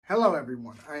Hello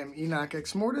everyone, I am Enoch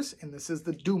X Mortis and this is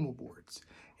the Doom Awards.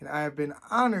 And I have been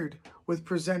honored with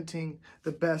presenting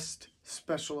the Best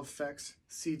Special Effects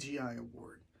CGI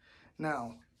Award.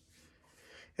 Now,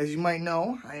 as you might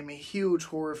know, I am a huge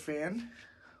horror fan.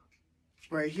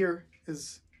 Right here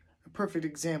is a perfect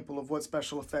example of what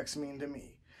special effects mean to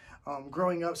me.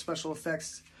 Growing up, special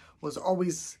effects was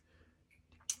always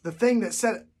the thing that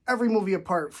set every movie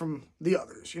apart from the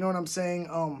others. You know what I'm saying?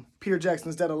 Peter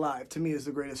Jackson's Dead Alive, to me, is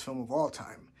the greatest film of all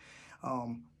time.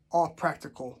 All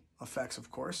practical effects,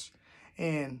 of course.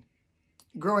 And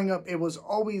growing up, it was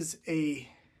always a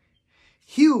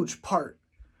huge part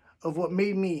of what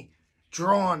made me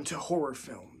drawn to horror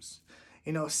films.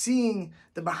 You know, seeing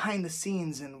the behind the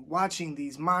scenes and watching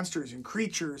these monsters and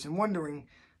creatures and wondering,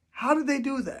 how did they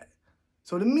do that?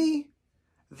 So to me,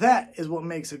 that is what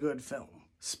makes a good film.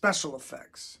 Special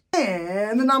effects.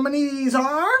 And the nominees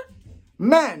are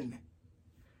Men,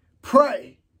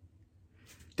 Prey,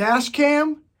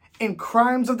 Dashcam, and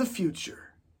Crimes of the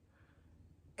Future.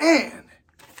 And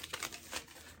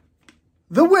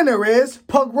the winner is,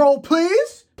 pug roll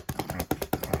please,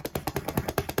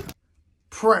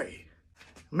 Prey.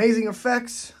 Amazing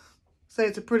effects. Say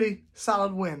it's a pretty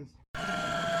solid win.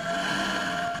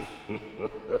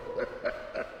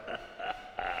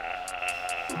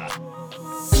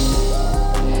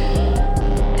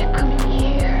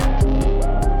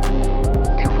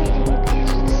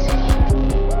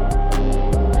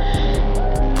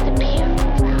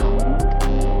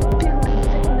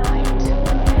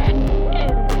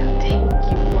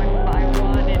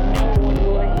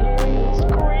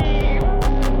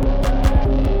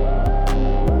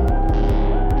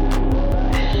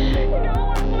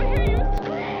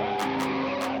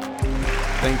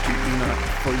 Thank you, Enoch,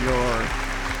 for your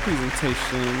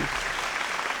presentation.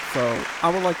 So, I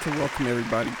would like to welcome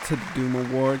everybody to the Doom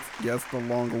Awards. Yes, the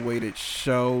long-awaited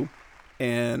show.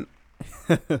 And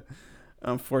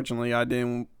unfortunately, I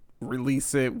didn't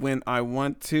release it when I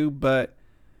want to. But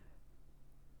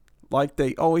like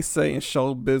they always say in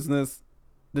show business,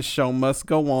 the show must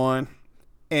go on.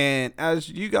 And as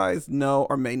you guys know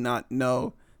or may not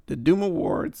know, the Doom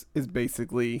Awards is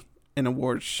basically an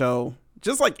award show,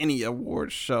 just like any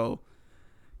award show,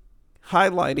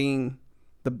 highlighting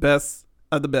the best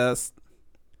of the best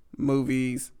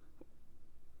movies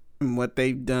and what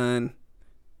they've done,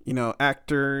 you know,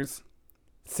 actors,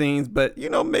 scenes, but, you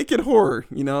know, make it horror,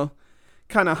 you know,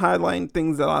 kind of highlighting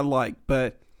things that I like.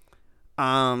 But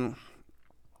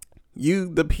you,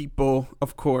 the people,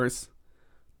 of course,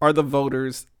 are the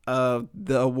voters of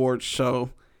the award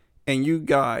show, and you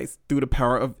guys, through the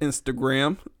power of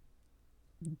Instagram,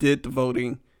 did the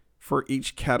voting for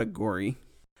each category.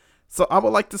 So I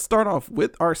would like to start off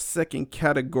with our second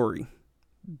category,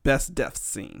 Best Death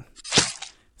Scene.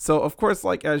 So of course,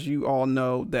 like as you all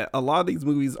know, that a lot of these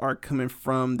movies are coming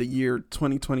from the year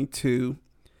 2022.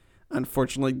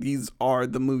 Unfortunately, these are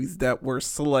the movies that were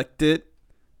selected,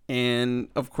 and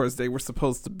of course they were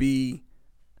supposed to be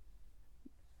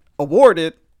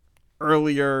awarded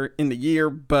earlier in the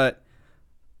year, but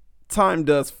time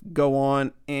does go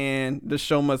on and the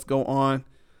show must go on.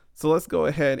 So let's go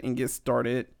ahead and get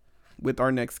started with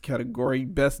our next category,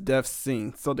 Best Death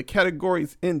Scene. So the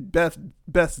categories in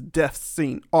Best Death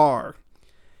Scene are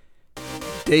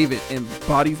David in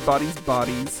Bodies, Bodies,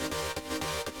 Bodies,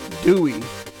 Dewey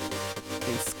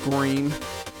in Scream,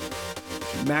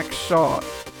 Max Shaw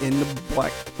in The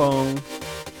Black Phone,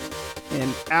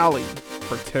 and Allie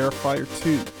for Terrifier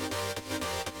 2.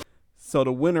 So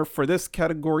the winner for this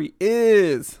category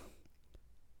is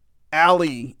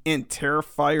Allie in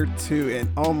Terrifier 2. And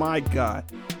oh my god,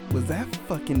 was that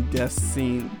fucking death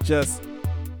scene just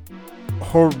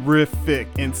horrific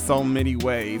in so many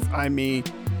ways. I mean,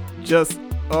 just,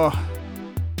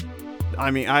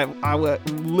 I mean, I would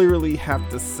literally have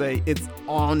to say it's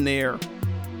on there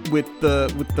with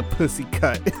the pussy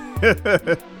cut.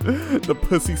 The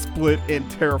pussy split in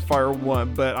Terrifier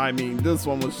 1, but I mean, this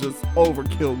one was just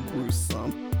overkill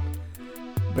gruesome.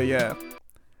 But yeah,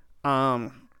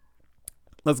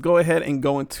 let's go ahead and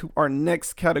go into our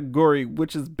next category,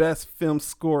 which is Best Film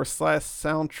Score /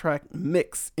 Soundtrack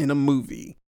Mix in a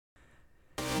Movie.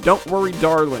 Don't Worry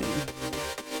Darling,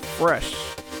 Fresh,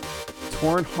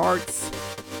 Torn Hearts,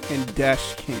 and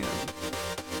Dashcam.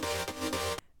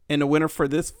 And the winner for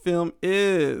this film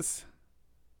is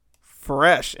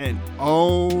Fresh. And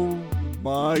oh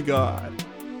my god,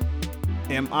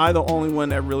 am I the only one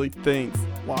that really thinks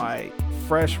like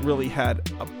Fresh really had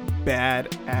a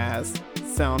badass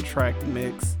soundtrack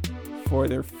mix for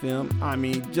their film? I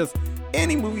mean, just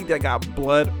any movie that got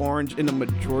blood orange in the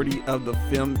majority of the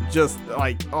film just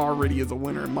like already is a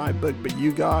winner in my book. But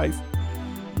you guys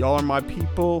Y'all are my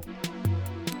people.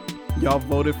 Y'all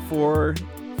voted for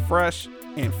Fresh,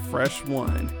 and Fresh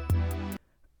won.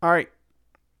 All right.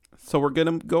 So we're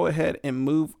going to go ahead and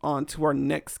move on to our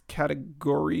next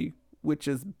category, which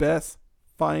is Best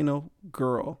Final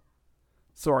Girl.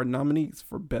 So our nominees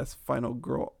for Best Final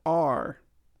Girl are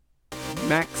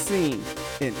Maxine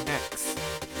in X,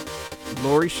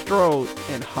 Laurie Strode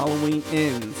in Halloween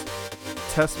Ends,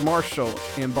 Tess Marshall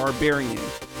in Barbarian,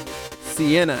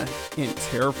 Sienna in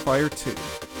Terrifier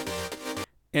 2.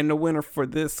 And the winner for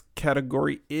this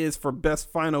category is for Best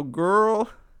Final Girl,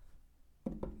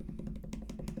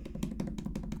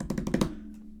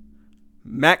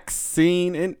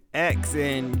 Maxine in X.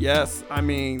 And yes, I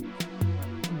mean,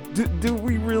 do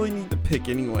we really need to pick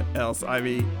anyone else? I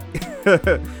mean,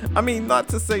 not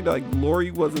to say that like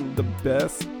Laurie wasn't the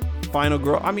best final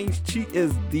girl. I mean, she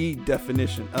is the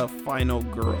definition of final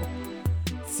girl.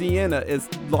 Sienna is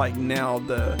like now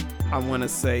the, I want to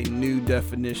say, new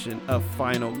definition of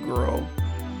final girl.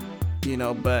 You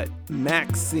know, but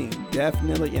Maxine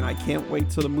definitely, and I can't wait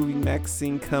till the movie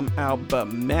Maxine come out,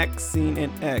 but Maxine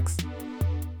in X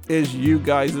is you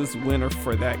guys' winner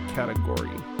for that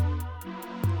category.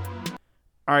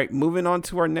 All right, moving on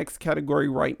to our next category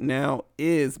right now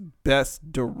is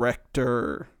Best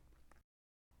Director.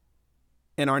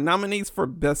 And our nominees for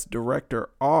Best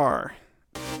Director are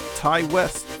Ty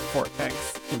West for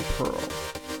X and Pearl,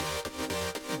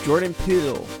 Jordan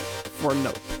Peele for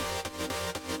Nope,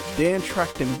 Dan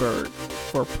Trachtenberg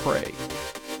for Prey,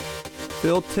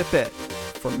 Phil Tippett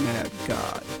for Mad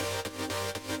God.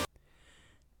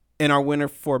 And our winner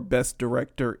for Best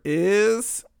Director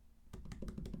is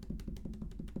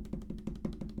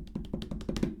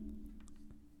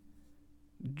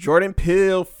Jordan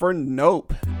Peele for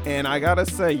Nope. And I gotta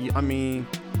say, I mean,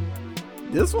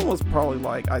 this one was probably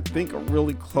like, I think, a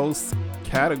really close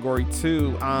category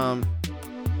too.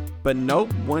 But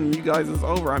Nope won you guys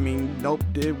over. I mean, Nope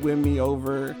did win me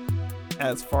over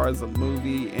as far as a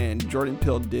movie, and Jordan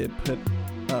Peele did put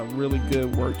really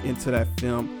good work into that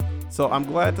film. So I'm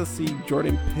glad to see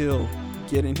Jordan Peele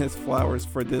getting his flowers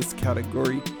for this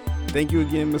category. Thank you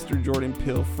again, Mr. Jordan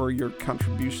Peele, for your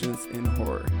contributions in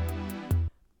horror.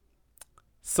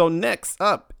 So next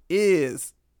up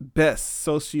is Best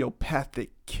Sociopathic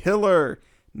Killer.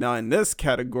 Now in this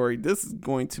category, this is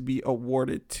going to be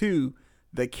awarded to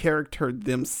the character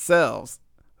themselves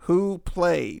who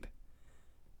played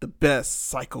the best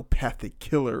psychopathic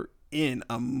killer in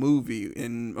a movie.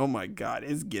 And oh my God,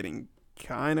 it's getting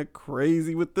kind of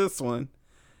crazy with this one.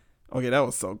 Okay, that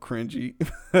was so cringy.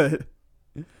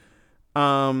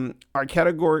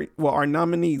 Our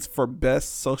nominees for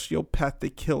Best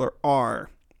Sociopathic Killer are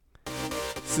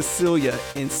Cecilia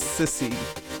in Sissy,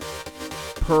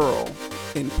 Pearl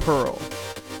in Pearl,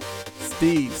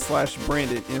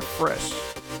 Steve/Brandon in Fresh,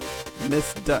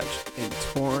 Miss Dutch in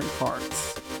Torn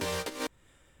Hearts.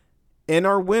 And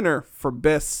our winner for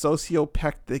Best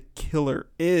Sociopathic Killer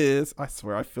is, I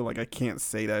swear I feel like I can't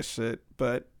say that shit,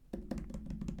 but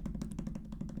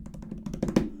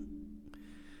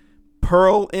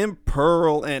Pearl in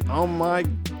Pearl. And oh my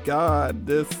God,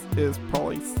 this is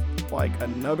probably like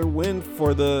another win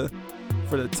for the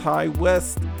Ty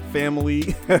West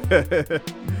family.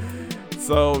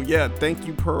 So yeah, thank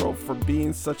you, Pearl, for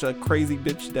being such a crazy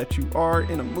bitch that you are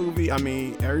in a movie. I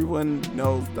mean, everyone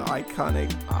knows the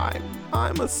iconic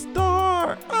I'm a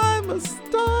star, I'm a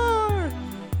star.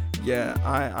 Yeah,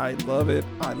 I love it.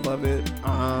 I love it.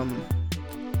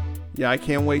 Yeah, I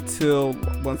can't wait till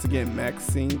once again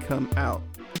Maxine come out.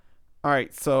 All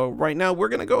right, so right now we're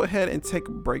gonna go ahead and take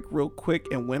a break real quick,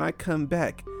 and when I come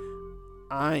back,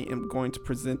 I am going to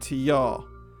present to y'all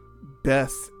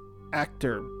Best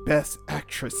Actor, Best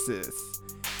Actresses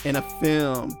in a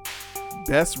Film,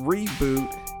 Best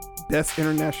Reboot, Best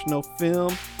International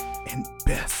Film, and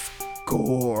Best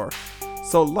Gore.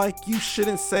 So like you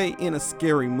shouldn't say in a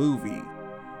scary movie.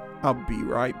 I'll be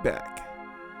right back.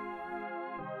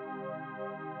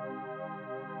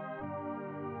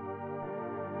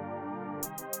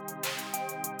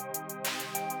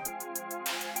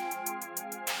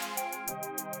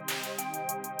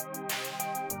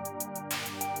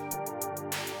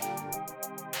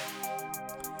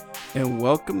 And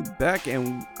welcome back,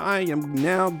 and I am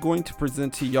now going to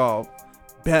present to y'all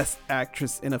Best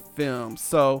Actress in a Film.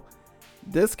 So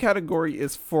this category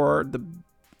is for the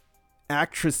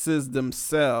actresses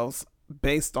themselves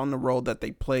based on the role that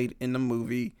they played in the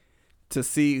movie to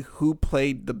see who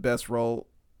played the best role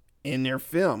in their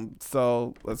film.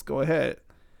 So let's go ahead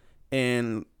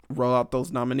and roll out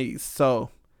those nominees. So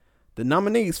the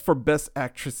nominees for Best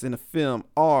Actress in a Film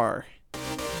are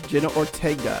Jenna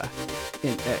Ortega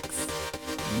in X,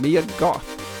 Mia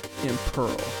Goth in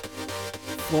Pearl,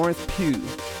 Florence Pugh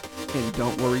in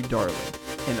Don't Worry Darling,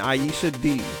 and Aisha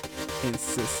Dee in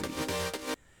Sissy.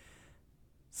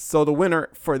 So the winner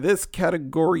for this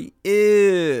category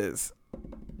is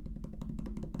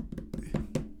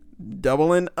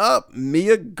doubling up,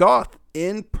 Mia Goth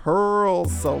in Pearl.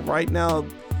 So right now,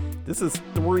 this is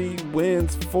 3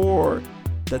 wins for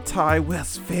the Ti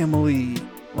West family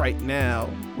right now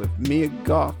with Mia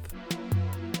Goth.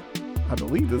 I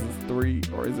believe this is 3,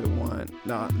 or is it 1?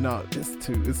 No, it's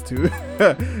 2. It's 2.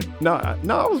 no,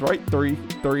 I was right. 3.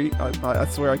 I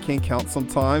swear I can't count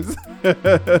sometimes.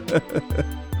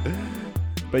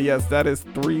 But yes, that is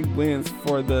 3 wins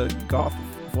for the Goth.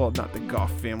 Well, not the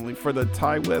Goth family, for the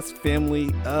Ti West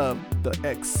family of the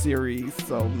X series.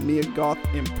 So Mia Goth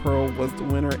in Pearl was the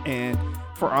winner, and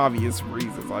for obvious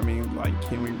reasons. I mean, like,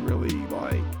 can we really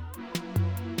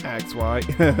ask why?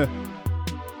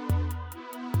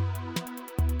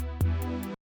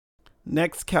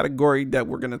 Next category that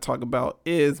we're going to talk about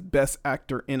is Best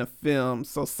Actor in a Film.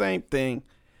 So same thing.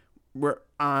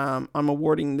 I'm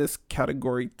awarding this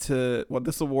category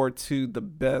this award to the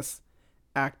best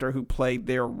actor who played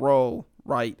their role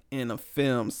right in a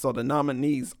film. So the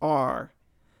nominees are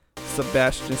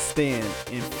Sebastian Stan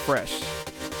in Fresh,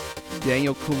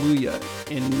 Daniel Kaluuya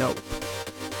in Nope,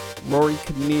 Rory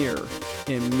Kinnear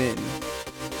in Men,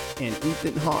 and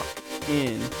Ethan Hawke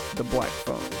in The Black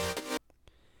Phone.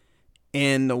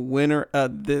 And the winner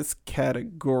of this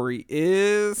category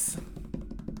is...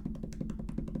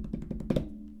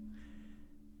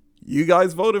 You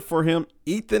guys voted for him,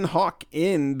 Ethan Hawke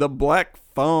in The Black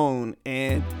Phone.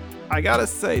 And I gotta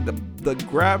say, the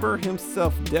grabber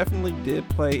himself definitely did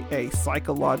play a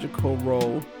psychological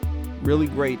role really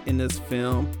great in this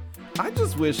film. I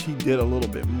just wish he did a little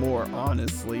bit more,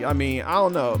 honestly. I mean, I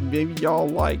don't know, maybe y'all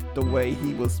liked the way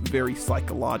he was very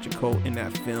psychological in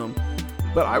that film,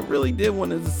 but I really did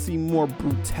want to see more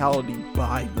brutality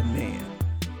by the man.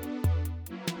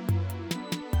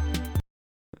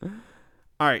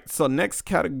 Alright, so next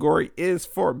category is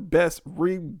for Best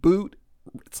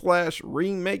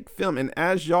Reboot/Remake Film. And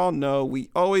as y'all know, we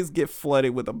always get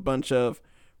flooded with a bunch of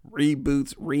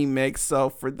reboots, remakes. So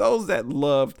for those that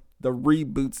loved the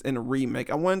reboots and the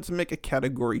remake, I wanted to make a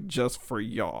category just for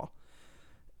y'all.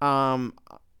 I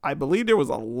believe there was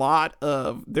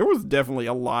definitely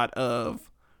a lot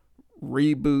of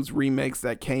reboots, remakes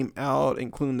that came out,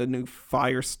 including the new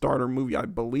Firestarter movie. I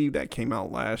believe that came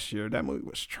out last year. That movie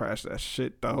was trash as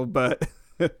shit though. But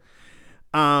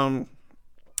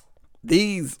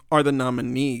these are the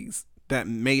nominees that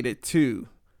made it to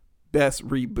Best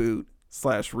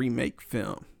Reboot/Remake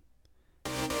Film: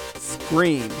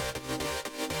 Scream,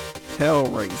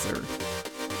 Hellraiser,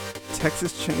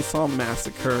 Texas Chainsaw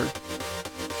Massacre,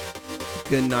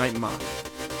 Goodnight Mommy.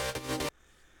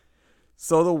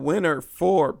 So the winner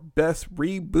for Best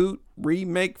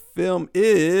Reboot/Remake Film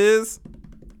is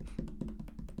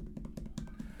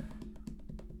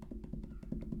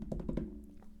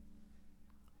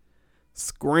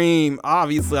Scream.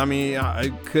 Obviously, I mean,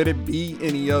 could it be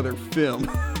any other film?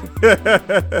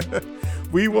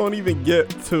 We won't even get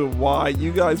to why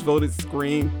you guys voted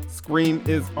Scream. Scream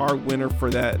is our winner for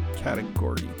that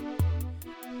category.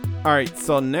 All right,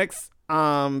 so next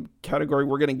category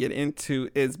we're gonna get into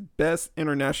is Best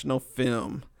International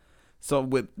Film. So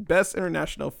with Best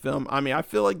International Film, I mean, I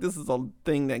feel like this is a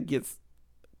thing that gets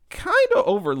kind of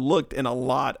overlooked in a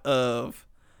lot of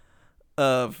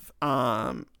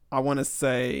I want to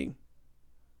say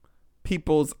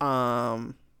people's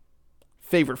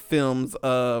favorite films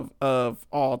of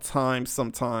all time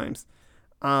sometimes.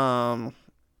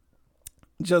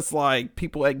 Just like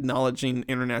people acknowledging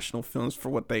international films for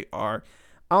what they are.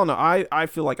 I don't know. I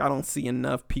feel like I don't see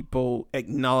enough people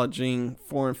acknowledging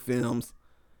foreign films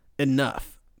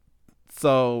enough.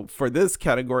 So for this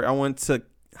category, I want to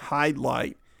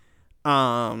highlight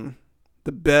the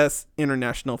best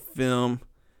international film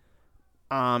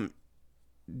of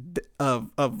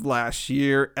last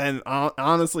year. And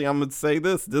honestly, I'm gonna say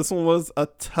this one was a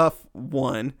tough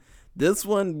one. This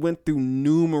one went through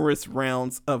numerous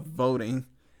rounds of voting,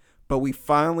 but we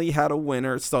finally had a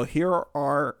winner. So here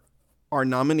are our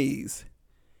nominees: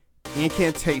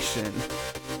 Incantation,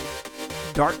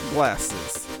 Dark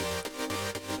Glasses,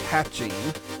 Hatching,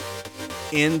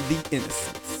 and The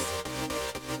Innocents.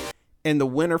 And the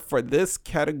winner for this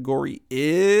category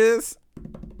is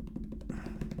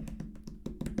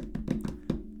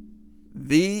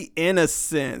The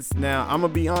Innocents. Now, I'm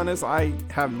gonna be honest, I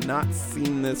have not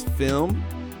seen this film.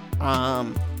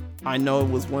 I know it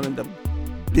was one of the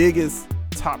biggest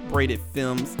top-rated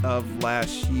films of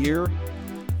last year.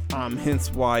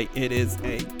 Hence why it is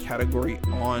a category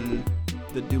on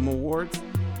the Doom Awards,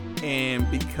 and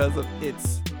because of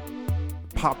its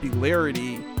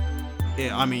popularity,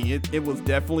 it was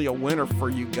definitely a winner for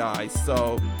you guys.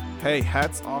 So hey,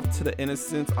 hats off to the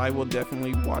Innocents. I will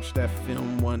definitely watch that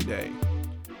film one day.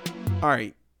 All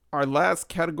right, our last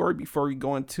category before we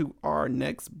go into our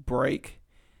next break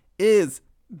is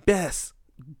Best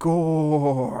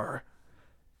Gore.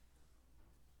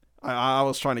 I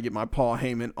was trying to get my Paul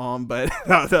Heyman on, but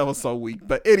that was so weak.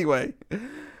 But anyway,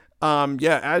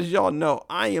 as y'all know,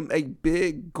 I am a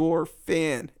big gore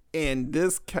fan, and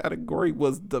this category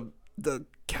was the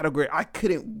category I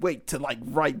couldn't wait to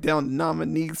write down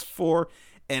nominees for,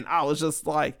 and I was just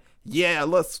like, yeah,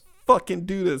 let's fucking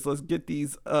do this. Let's get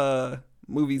these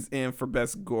movies in for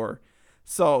Best Gore.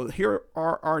 So here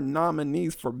are our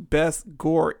nominees for Best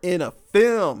Gore in a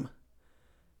Film: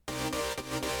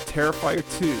 Terrifier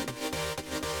 2,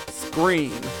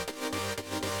 Scream,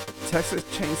 Texas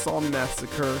Chainsaw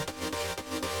Massacre,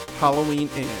 Halloween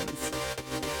Ends.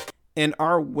 And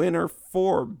our winner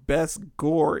for Best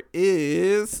Gore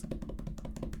is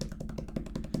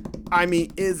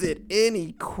it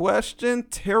any question?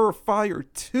 Terrifier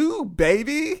 2,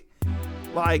 baby!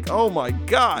 Oh my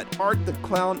god, Art the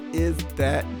Clown is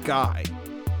that guy.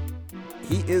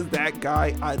 He is that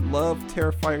guy. I love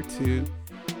Terrifier 2.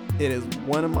 It is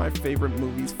one of my favorite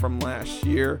movies from last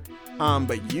year.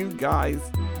 But you guys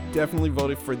definitely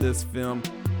voted for this film,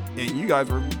 and you guys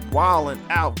were wilding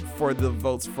out for the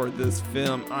votes for this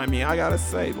film. I gotta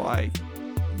say,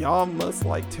 y'all must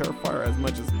like Terrifier as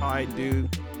much as I do.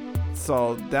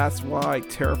 So that's why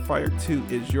Terrifier 2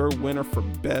 is your winner for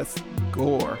Best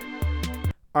Gore.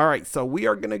 Alright, so we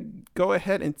are gonna go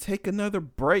ahead and take another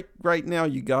break right now,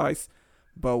 you guys.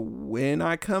 But when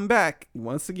I come back,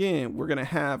 once again, we're gonna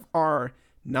have our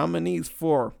nominees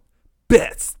for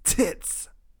Best Tits,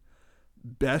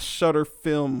 Best Shudder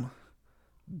Film,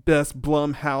 Best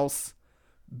Blumhouse,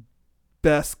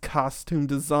 Best Costume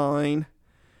Design,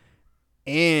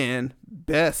 and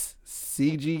Best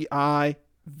CGI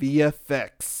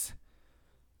VFX.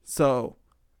 So,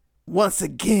 once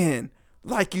again,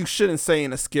 like you shouldn't say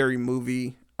in a scary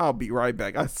movie, I'll be right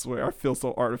back. I swear, I feel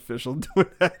so artificial doing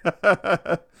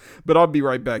that. But I'll be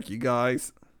right back, you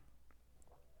guys.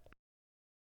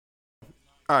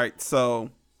 Alright, so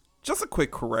just a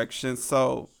quick correction.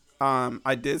 So,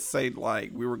 I did say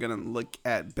we were gonna look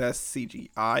at Best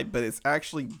CGI, but it's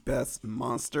actually Best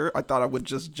Monster. I thought I would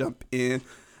just jump in.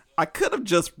 I could have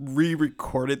just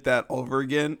re-recorded that over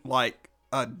again, like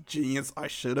a genius I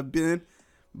should have been.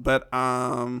 But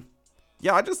I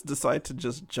just decided to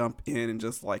just jump in and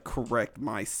just correct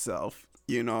myself.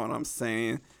 You know what I'm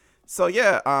saying? So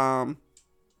it's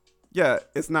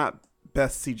not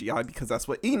Best CGI because that's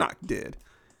what Enoch did.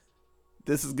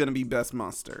 This is gonna be Best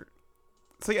Monster.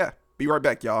 So be right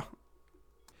back, y'all.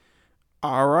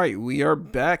 All right, we are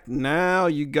back now,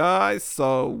 you guys.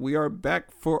 So we are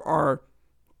back for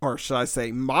or should I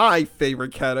say my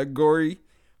favorite category,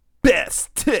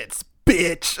 Best Tits,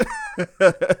 bitch.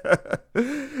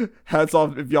 Hats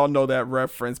off if y'all know that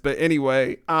reference. But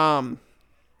anyway, well,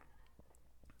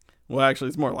 actually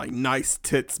it's more like nice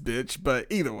tits, bitch. But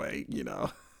either way,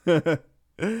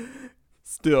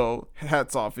 still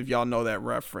hats off if y'all know that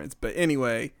reference. But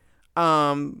anyway,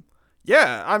 as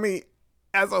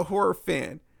a horror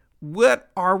fan, what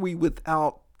are we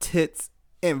without tits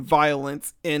and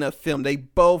violence in a film? They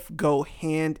both go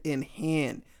hand in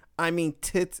hand.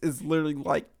 Tits is literally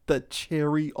like the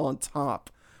cherry on top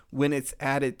when it's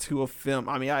added to a film.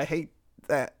 I hate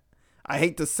that. I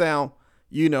hate to sound,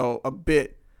 a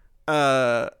bit,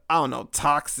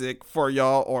 toxic for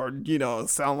y'all, or,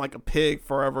 sound like a pig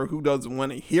forever who doesn't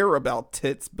want to hear about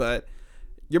tits, but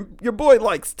your boy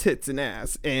likes tits and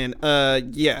ass. And, I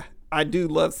do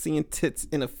love seeing tits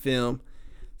in a film.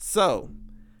 So,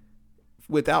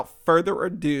 without further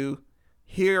ado,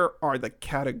 here are the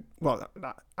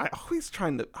I always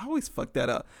fuck that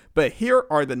up. But here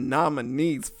are the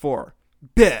nominees for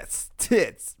Best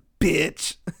Tits,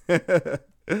 bitch.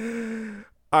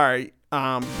 Alright,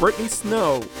 Brittany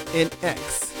Snow in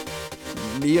X,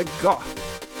 Mia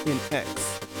Goth in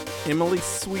X, Emily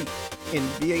Sweet in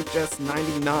VHS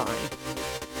 99,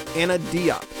 Anna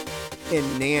Diop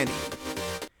in Nanny.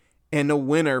 And the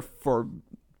winner for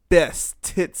Best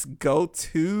Tits go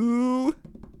to...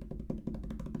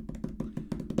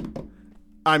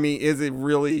 is it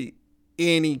really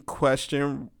any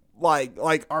question?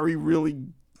 Are we really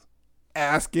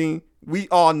asking? We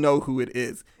all know who it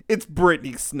is. It's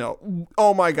Brittany Snow.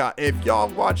 Oh my god, if y'all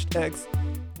watched X,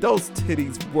 those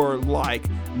titties were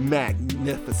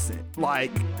magnificent.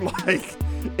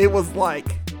 It was like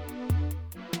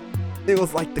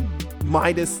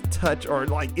Midas touch, or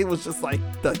like it was just like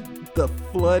the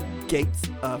floodgates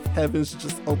of heavens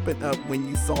just opened up when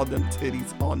you saw them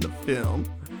titties on the film.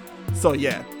 So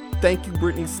yeah, thank you,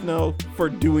 Brittany Snow, for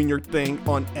doing your thing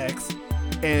on X.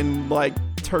 And like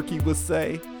Turkey would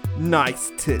say,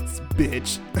 nice tits,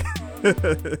 bitch.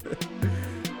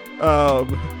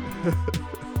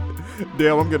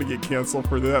 Damn, I'm gonna get canceled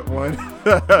for that one.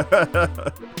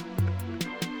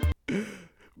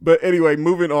 But anyway,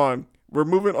 moving on. We're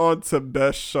moving on to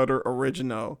Best Shudder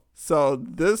Original. So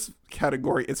this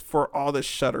category is for all the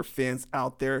Shudder fans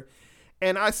out there.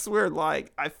 And I swear,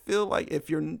 like, I feel like if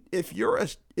you're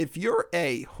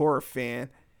a horror fan,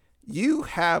 you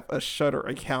have a Shudder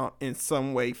account in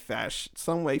some way,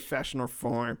 fashion or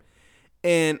form.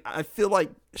 And I feel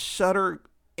like Shudder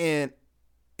and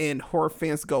horror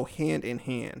fans go hand in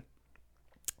hand.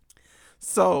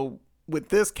 So with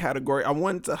this category, I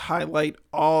wanted to highlight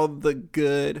all the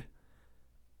good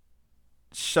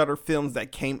Shudder films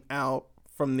that came out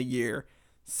from the year.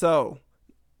 So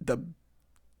the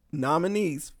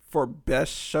nominees for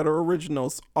Best Shudder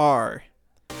Originals are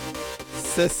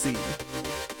Sissy,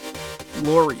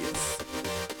 Glorious,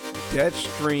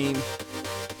 Deadstream,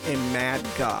 and Mad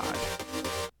God.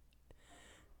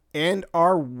 And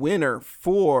our winner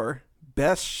for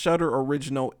Best Shudder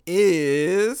Original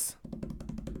is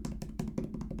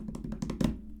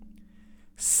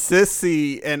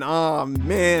Sissy. And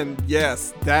man,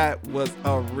 yes, that was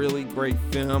a really great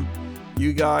film.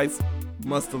 You guys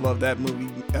must have loved that movie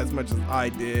as much as I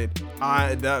did.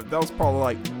 That was probably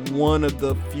like one of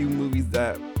the few movies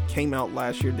that came out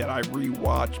last year that I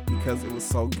rewatched because it was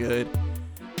so good.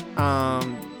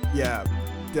 Yeah,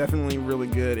 definitely really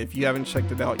good. If you haven't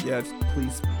checked it out yet,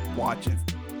 please watch it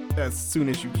as soon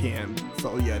as you can.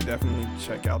 So yeah, definitely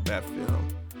check out that film.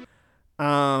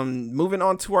 Moving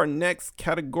on to our next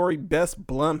category, Best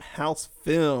Blumhouse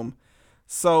Film.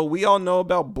 So we all know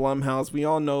about Blumhouse. We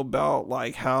all know about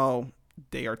like how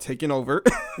they are taking over.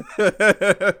 We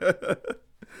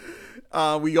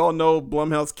all know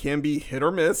Blumhouse can be hit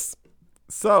or miss.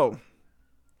 So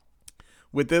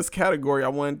with this category, I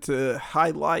wanted to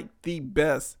highlight the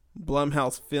best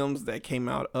Blumhouse films that came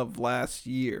out of last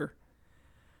year.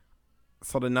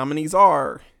 So the nominees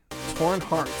are Torn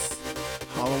Hearts,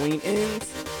 Halloween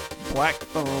Ends, Black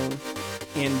Phone,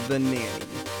 and The Nanny.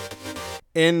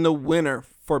 And the winner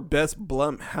for Best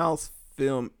Blumhouse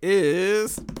Film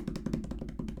is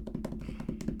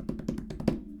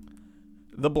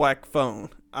The Black Phone.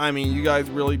 I mean, you guys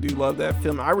really do love that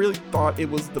film. I really thought it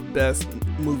was the best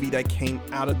movie that came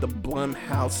out of the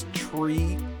Blumhouse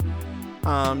tree.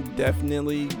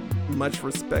 Definitely much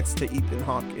respects to Ethan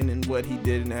Hawke and what he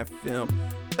did in that film.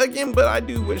 Again, but I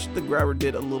do wish The Grabber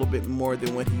did a little bit more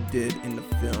than what he did in the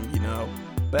film, you know.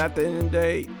 But at the end of the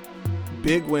day,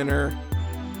 big winner,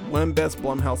 one Best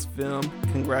Blumhouse Film.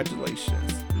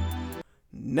 Congratulations.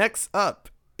 Next up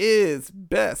is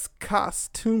Best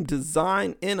Costume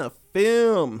Design in a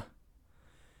Film.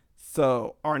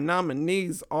 So our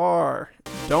nominees are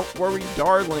Don't Worry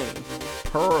Darling,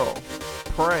 Pearl,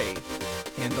 Prey,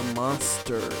 and The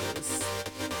Monsters.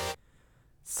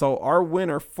 So our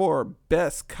winner for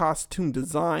Best Costume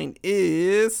Design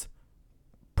is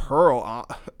Pearl.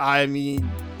 I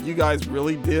mean, you guys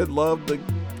really did love the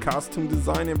costume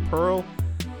design in Pearl.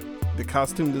 The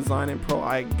costume design in Pearl,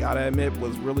 I gotta admit,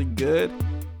 was really good.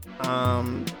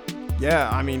 Yeah,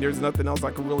 I mean, there's nothing else I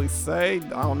can really say.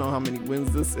 I don't know how many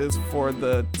wins this is for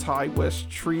the Ty West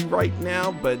tree right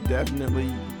now, but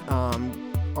definitely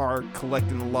are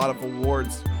collecting a lot of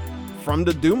awards from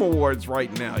the Doom Awards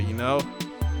right now, you know.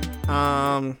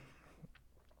 I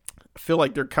feel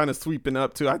like they're kind of sweeping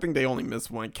up too. I think they only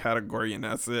missed one category and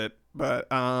that's it. But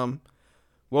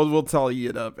we'll tally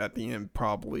it up at the end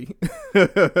probably.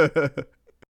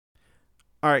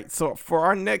 All right, so for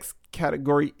our next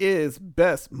category is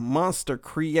Best Monster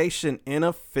Creation in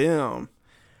a Film.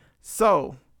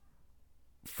 So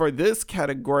for this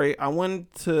category, I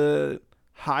wanted to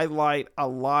highlight a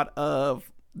lot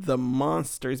of the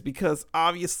monsters because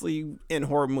obviously in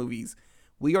horror movies,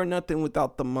 we are nothing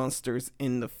without the monsters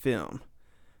in the film.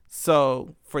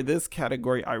 So for this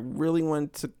category, I really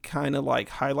wanted to kind of like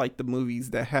highlight the movies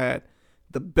that had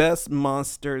the best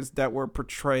monsters that were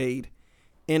portrayed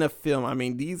in a film. I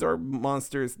mean, these are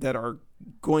monsters that are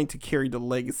going to carry the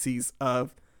legacies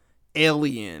of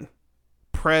Alien,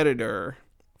 Predator,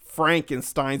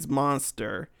 Frankenstein's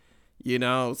monster, you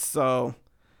know. So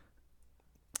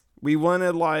I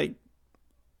wanted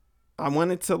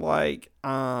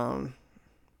to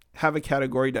have a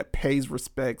category that pays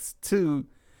respects to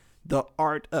the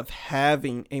art of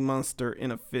having a monster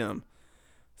in a film.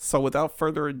 So without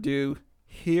further ado,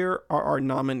 here are our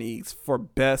nominees for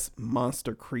Best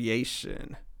Monster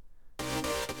Creation: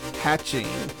 Hatching,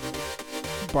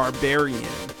 Barbarian,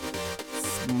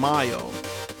 Smile,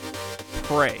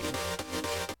 Prey.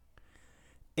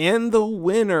 And the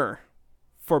winner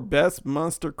for Best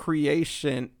Monster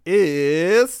Creation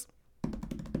is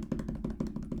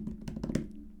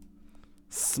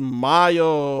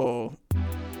Smile.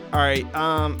 All right,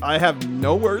 I have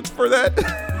no words for that.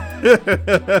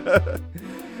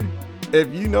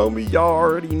 If you know me, y'all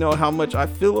already know how much I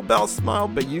feel about Smile,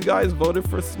 but you guys voted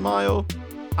for Smile.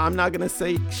 I'm not gonna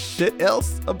say shit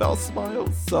else about Smile.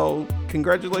 So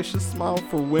congratulations, Smile,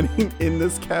 for winning in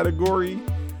this category.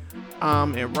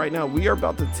 And right now we are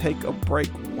about to take a break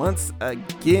once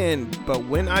again, but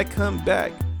when I come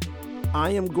back, I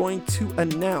am going to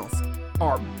announce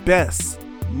our best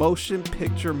motion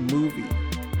picture movie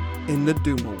in the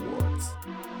Doom Awards.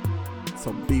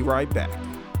 So be right back.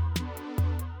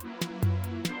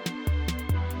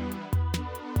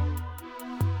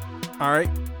 All right,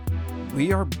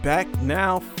 we are back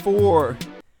now for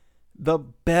the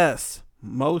best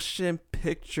motion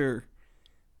picture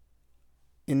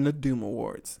in the Doom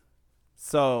Awards.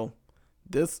 So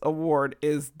this award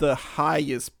is the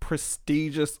highest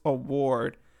prestigious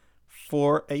award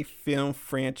for a film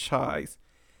franchise,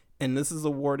 and this is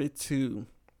awarded to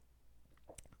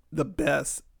the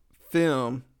best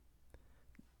film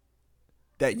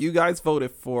that you guys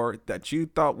voted for, that you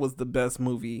thought was the best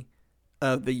movie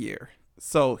of the year.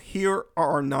 So here are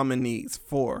our nominees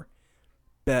for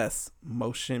Best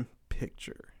Motion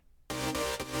Picture: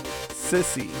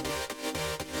 Sissy,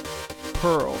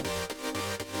 Pearl,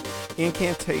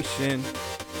 Incantation,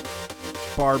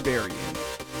 Barbarian.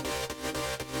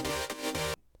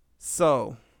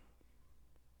 So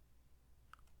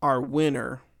our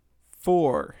winner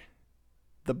for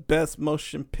the best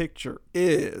motion picture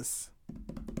is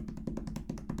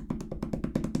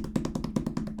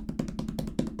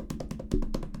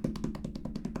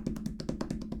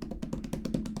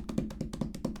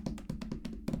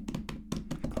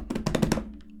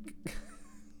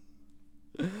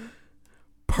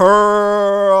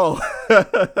Pearl.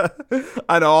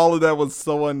 I know all of that was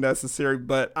so unnecessary,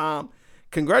 but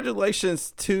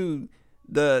congratulations to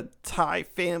the Ti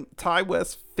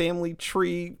West family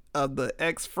tree of the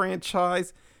X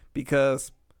franchise,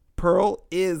 because Pearl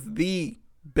is the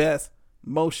best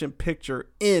motion picture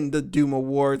in the Doom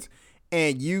Awards,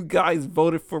 and you guys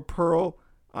voted for Pearl.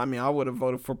 I mean, I would have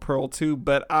voted for Pearl too,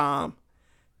 but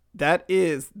that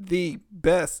is the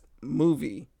best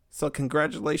movie. So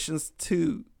congratulations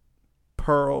to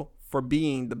Pearl for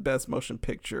being the best motion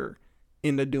picture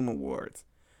in the Doom Awards.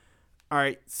 All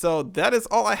right, so that is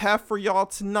all I have for y'all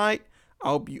tonight. I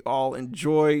hope you all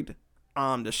enjoyed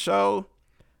the show.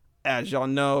 As y'all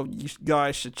know, you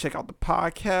guys should check out the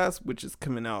podcast, which is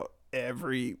coming out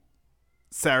every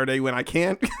Saturday when I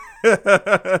can.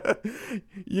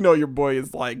 You know, your boy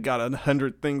is like got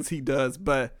 100 things he does,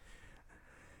 but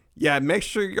yeah, make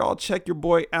sure y'all check your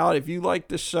boy out. If you like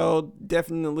the show,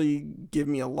 definitely give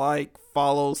me a like,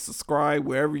 follow, subscribe,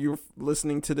 wherever you're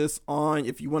listening to this on.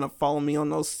 If you want to follow me on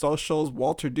those socials,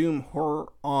 Walter Doom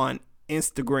Horror on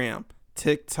Instagram,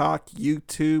 TikTok,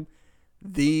 YouTube,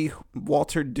 The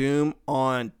Walter Doom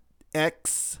on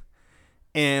X,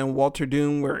 and Walter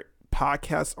Doom where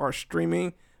podcasts are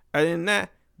streaming. Other than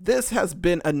that, this has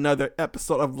been another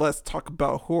episode of Let's Talk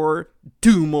About Horror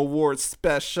Doom Awards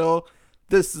special.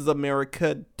 This is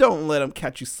America. Don't let them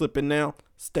catch you slipping now.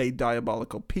 Stay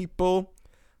diabolical, people.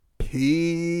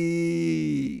 Peace.